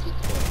yo.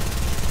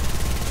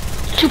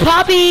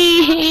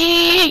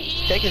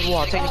 Chupapi. Take his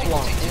wall. Take his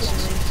wall.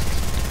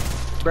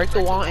 Instantly. Break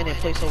the wall and then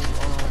place a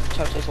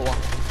try to place a wall.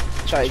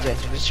 Try it, Jack.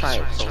 Just try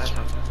it.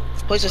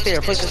 Place a stair.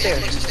 Place a stair.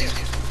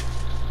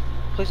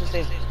 Place a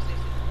stair.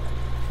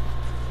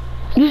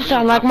 You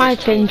sound like my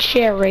friend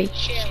Sherry.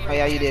 Oh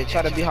yeah, you did.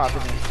 Try to be hot for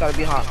me. Try to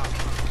be hot.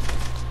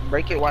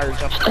 Break it while you're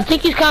jumping. I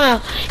think he's kind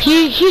of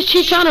he's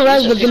trying to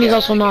res, but then he's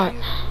also not.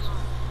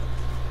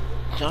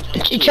 Jump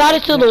He tried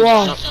to steal the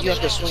wall. You have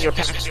to swing your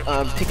pickaxe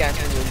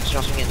and you're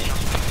jumping in it.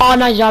 Oh,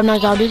 nice job,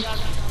 dude.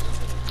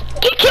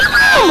 Kill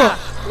him!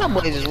 My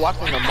boy is just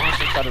walking the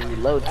monster try to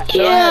reload.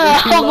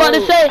 Yeah, I was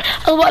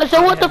about to say,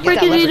 what the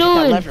frick is he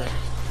doing?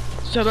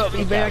 Shut up,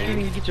 eBay. I can't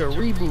even get your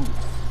reboot.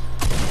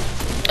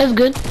 That's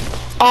good.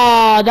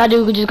 Oh, that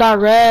dude just got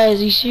res.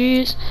 You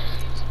serious?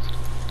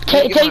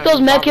 Take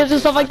those med kits and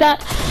stuff like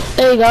that.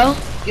 There you go.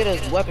 Get a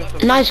weapon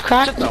from Nice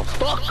crack. Shut the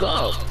fuck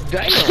up.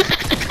 Damn.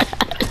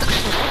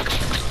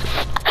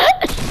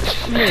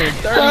 Man,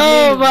 30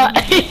 Oh my.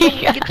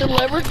 Get the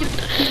lever, get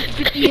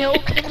the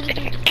help.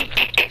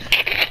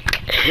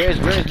 Res.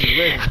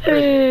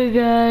 Hey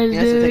guys,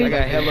 Yes, I dude.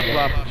 got hella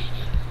floppers.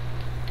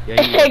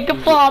 Yeah, Hey, the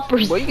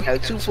floppers. Boy, you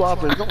got 2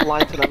 floppers. Don't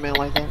lie to that man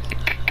like that.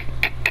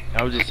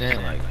 I was just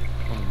saying, like,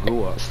 I'm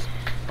grew up.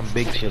 I'm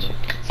big chillin'.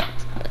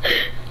 Oh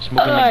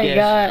Smoking my the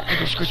gas. god.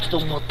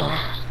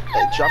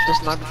 Hey, drop the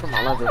sniper from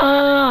my lever.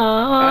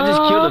 I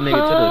just killed a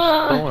nigga to the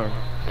storm.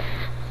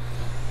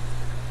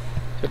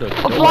 To the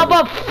door.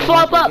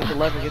 Flop up. Get the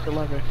lever, get the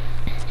lever.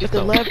 Get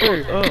the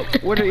lever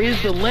up. Where there is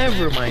the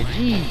lever, my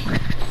G?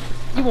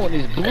 You want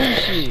this blue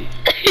shit.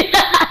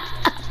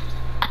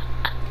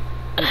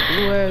 This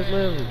blue ass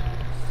lever.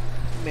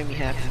 You made me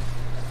happy.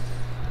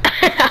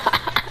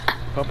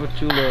 Papa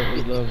Chula,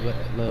 we love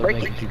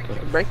making people.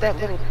 Break that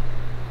little.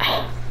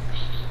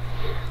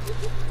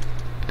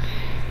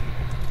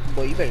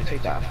 Boy, you better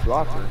take that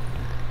flopper.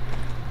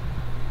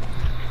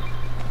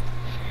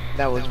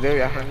 That was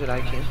very 100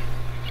 IQ.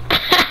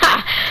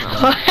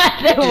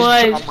 That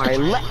was. On my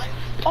left.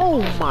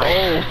 Oh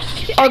my.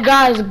 Oh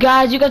guys,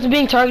 you guys are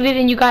being targeted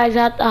and you guys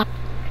have to.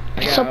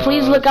 So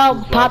please look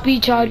out, Poppy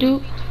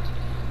Chardu.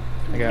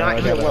 I Not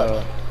got heal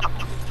up.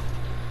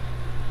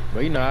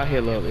 But you know I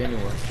heal up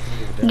anyway.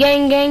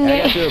 Gang, gang, I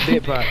got you a gang.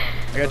 bit pot.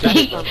 I got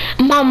you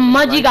a My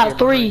Mudgy got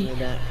 3.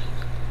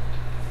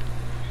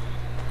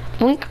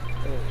 Wink.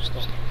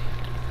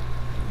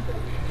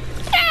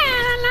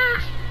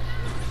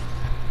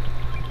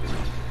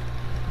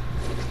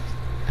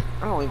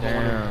 I don't even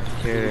want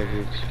Damn, care that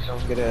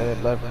bitch. to get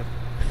a lever.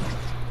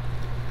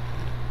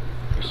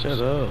 Shut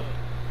up.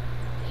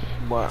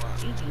 But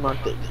you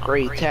marked the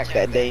great attack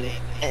that day,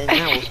 and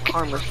that was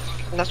karma.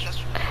 That's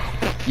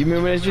You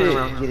remember that turn shit?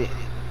 around and get it.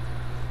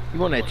 You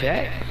want to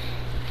attack?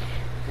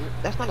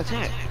 That's not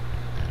attack.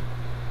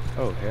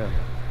 Oh hell.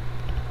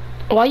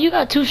 Why you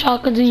got 2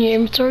 shotguns in your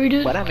inventory,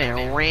 dude? But that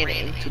man ran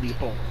into the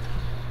pole.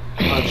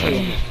 I'll show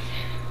you.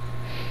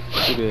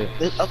 You good?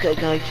 Okay,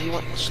 guys, you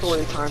want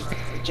story time?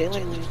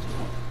 Jalen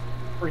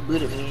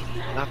rebooted me,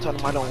 and I told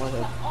him I don't want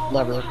a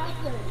lever.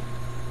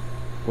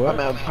 What?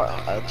 I'm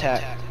at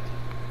attack.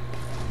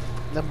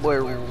 That boy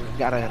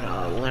got a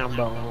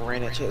Lambo and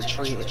ran into a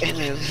tree, and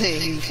then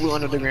he flew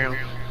under the ground.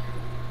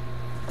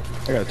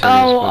 I gotta tell you this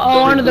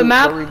Oh, under the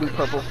map? Go reboot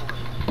purple.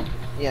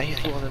 Yeah, he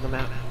flew under the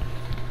map.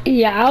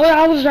 Yeah,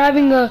 I was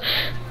driving a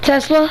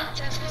Tesla.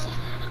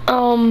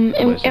 And,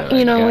 What's that,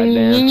 you know,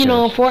 goddamn you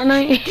know, Tesla?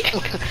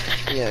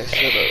 Fortnite. Yeah,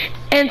 shut up.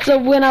 And so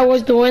when I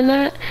was doing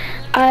that,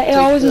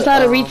 I was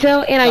inside a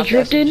retail and I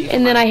drifted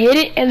and then I hit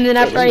it and then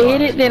after I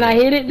hit it, then I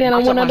hit it, then I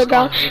went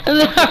underground and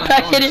then after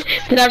I hit it,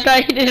 then after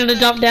I hit it, then I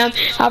dropped down.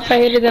 After I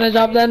hit it, then I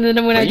dropped down. And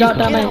then when I dropped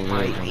down, Get out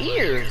my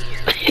ear.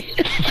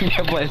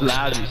 That boy's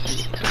loud as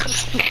shit.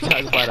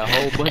 Talk about a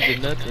whole bunch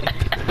of nothing.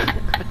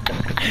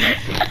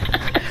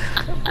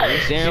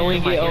 Damn, we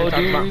get old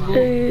dude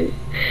reboot.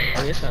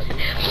 Oh, yes, I do.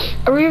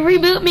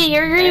 Reboot me,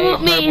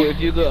 reboot Hey, me. if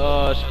you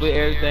could split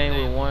everything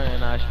with one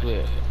and I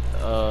split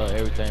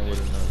everything with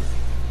another.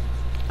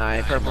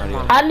 Alright, purple. Come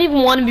on. I didn't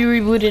even want to be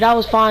rebooted. I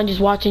was fine just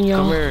watching Come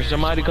y'all. here,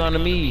 somebody come to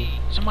me.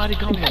 Somebody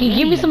come to me.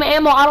 Give me some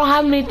ammo. I don't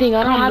have anything.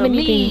 I don't have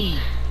anything.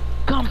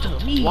 Come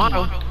to me.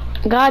 Wow.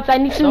 Guys, I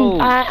need some. No,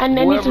 I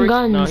need some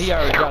guns. No, he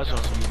already got some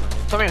for you, man.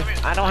 Come here.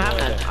 I don't have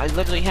that. I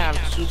literally have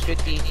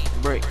 250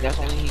 brick. That's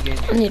only he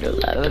gave I me. need a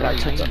The other guy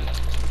took it.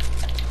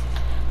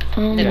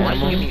 Oh Then why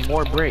my you give me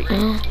more brick? You're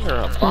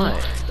a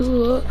butt. I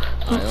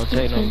don't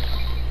take no.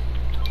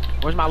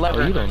 Where's my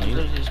lever? Oh, you don't need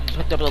it. I just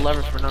hooked up the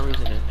lever for no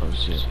reason. Then. Oh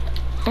shit.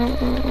 Hey,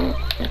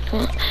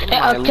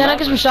 can I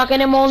get some shotgun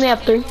ammo? I only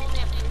have 3.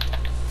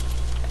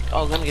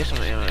 Oh, let me get some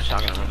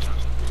shotgun.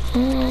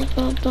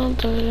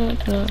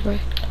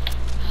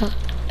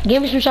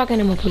 Give me some shotgun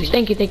ammo, please.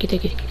 Thank you, thank you,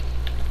 thank you.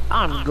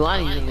 I'm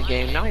glad he's in the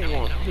game. Now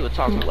he would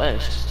talk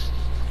less.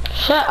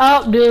 Shut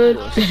up, dude.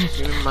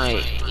 In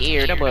my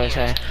ear, that boy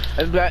said.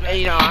 But,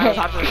 you know, I was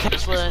talking to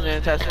Tesla and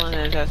then Tesla and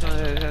then Tesla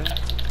and then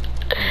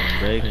Tesla.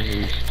 Breaking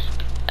news.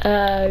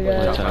 God.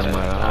 We're talking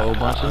about a whole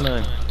bunch of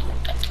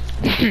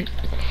nothing.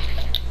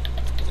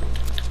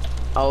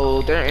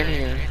 Oh, they're in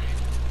here.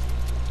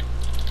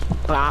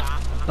 Bop,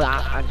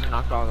 bop. I just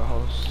knocked all the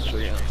whole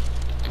street out.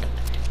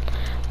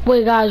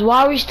 Wait, guys,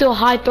 why are we still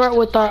high threat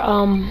with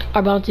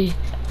our bounty?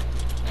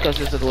 Because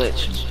it's a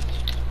glitch.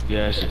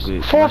 Yeah, it's a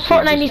good.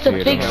 Fortnite needs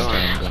to fix.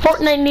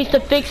 Fortnite needs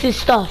to fix his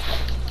stuff.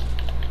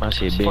 My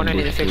shit been Fortnite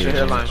need to fix your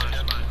hairline.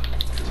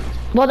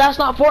 Well, that's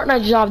not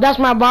Fortnite's job. That's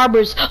my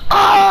barber's.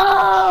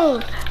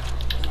 Oh!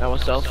 That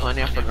was so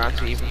funny. I forgot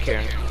to even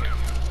care.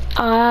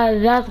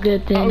 That's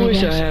good then. I I wish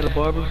I guess. had a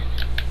barber.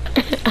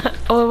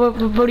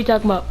 what are you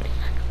talking about?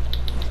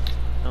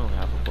 I don't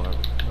have a barber.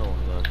 No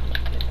one loves me.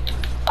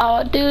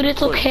 Oh, dude,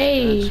 it's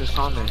okay. It's just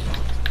on there.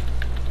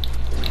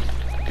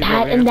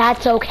 And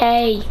that's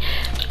okay.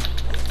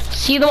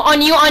 See them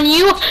on you,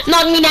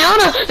 knock me down.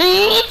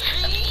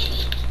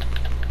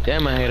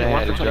 Damn, I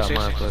had to drop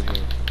my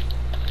fucking.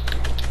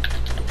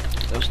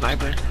 No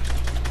sniper.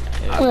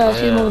 Oh, yeah, I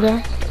see him over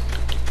there.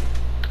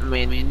 I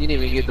mean, you didn't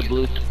even get the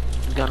blue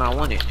gun I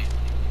wanted.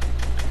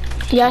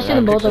 Yeah, I see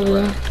them both over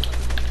there.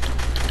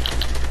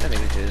 That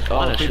nigga just Oh,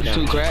 wanna shoot 52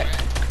 down. crack.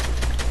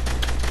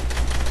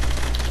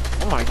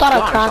 Oh my Thought I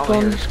gosh, cracked all I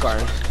hear one. is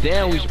scars.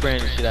 Damn, we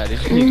spraying the shit out of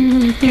this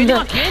nigga. You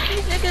not get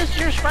these niggas?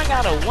 You're spraying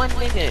out of one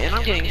nigga and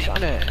I'm getting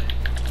shot at.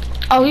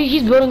 Oh,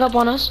 he's building up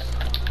on us.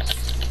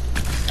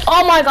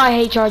 Oh my god, I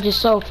hate charges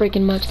so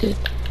freaking much, dude.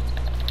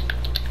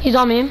 He's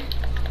on me.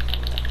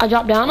 I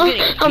dropped down. I'm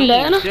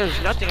dead.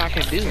 There's nothing I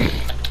can do.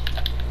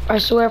 I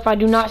swear if I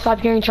do not stop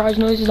hearing charge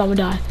noises, I'm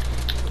gonna die.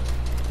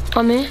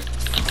 I'm in.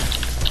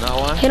 Not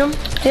one. Hit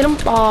him.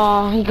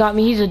 Oh, he got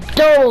me. He's a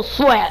dull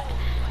sweat.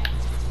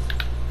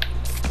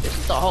 This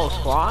is the whole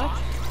squad?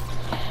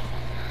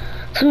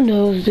 Who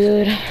knows,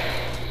 dude?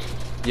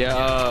 Yeah,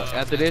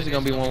 after this, it's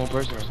gonna be one more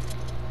person.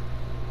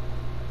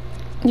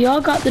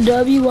 Y'all got the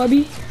W,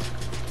 Wubby?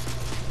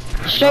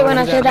 Straight when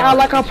I said that, I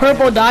like how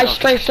purple died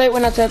straight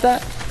when I said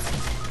that.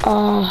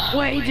 Oh.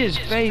 Wait, he just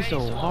faced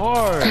so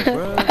hard,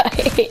 bro. I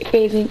hate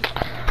phasing.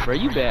 Bro,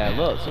 you bad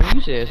luck. So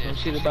you said some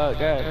shit about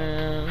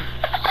goddamn.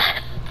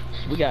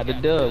 We got the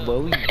dub, but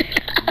we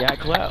got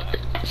clout.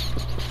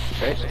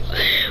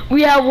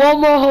 We have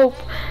one more hope,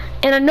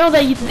 and I know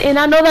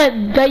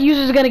that that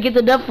user's gonna get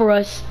the dub for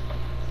us.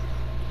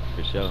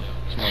 For sure.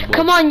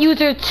 Come on,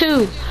 user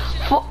 2.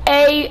 For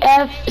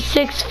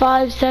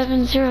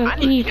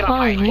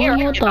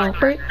AF6570E5. What the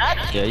frick?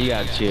 Yeah, you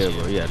gotta chill,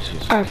 bro. You gotta chill.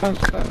 Alright, fine.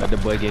 Let the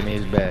boy get me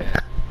his bag.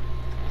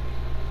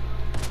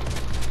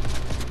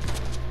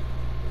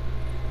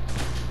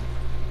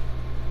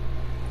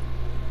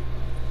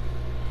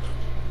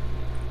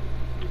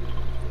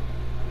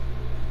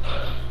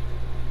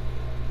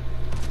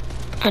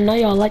 I know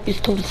y'all like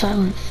this total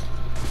silence.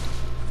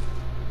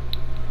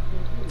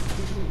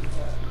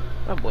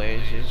 That boy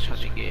is just trying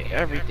to get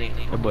everything.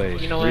 That boy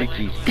is you know what?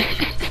 freaky.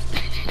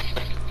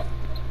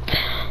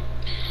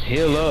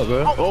 Heal up,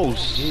 bro. Oh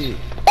shit.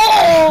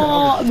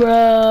 Oh,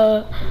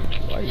 bruh.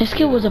 This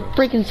kid was a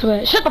freaking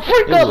sweat. Shut the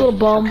freak up, little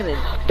bum.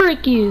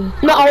 Freak you.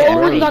 No, I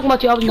wasn't talking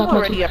about you. I wasn't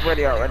talking about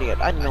you. Already up.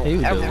 I know. He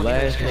was the everyone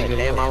last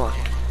nigga in my life.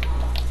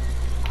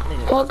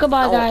 Well,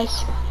 goodbye,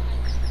 guys.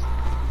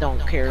 Don't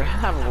care.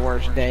 Have a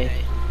worse day.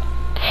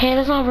 Hey,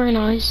 that's not very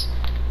nice.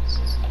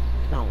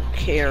 Don't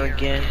care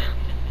again.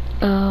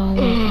 Oh.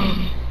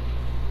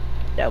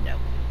 Nope.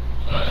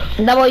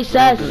 That's what he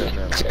says.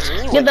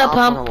 Get that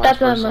pump. That's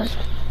what I'm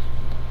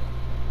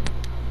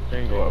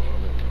Ain't go up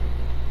from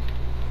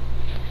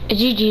it.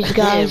 GG's,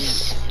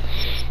 guys.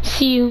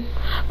 See you.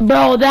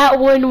 Bro, that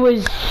one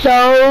was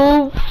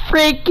so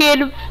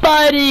freaking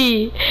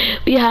funny.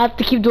 We have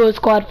to keep doing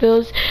squad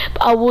fills.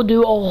 I will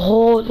do a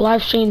whole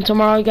live stream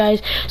tomorrow,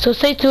 guys. So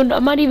stay tuned. I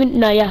might even,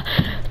 no, yeah.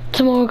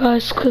 Tomorrow,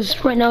 guys,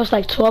 because right now it's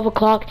like 12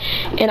 o'clock.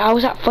 And I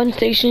was at Fun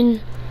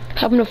Station.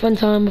 Having a fun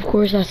time, of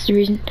course, that's the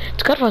reason.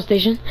 It's called Fun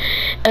Station.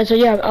 And so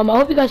yeah, I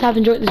hope you guys have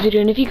enjoyed this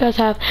video, and if you guys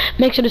have,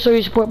 make sure to show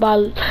your support by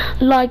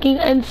liking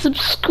and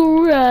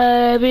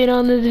subscribing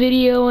on this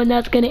video, and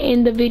that's gonna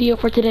end the video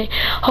for today.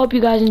 Hope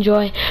you guys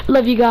enjoy.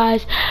 Love you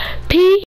guys. Peace.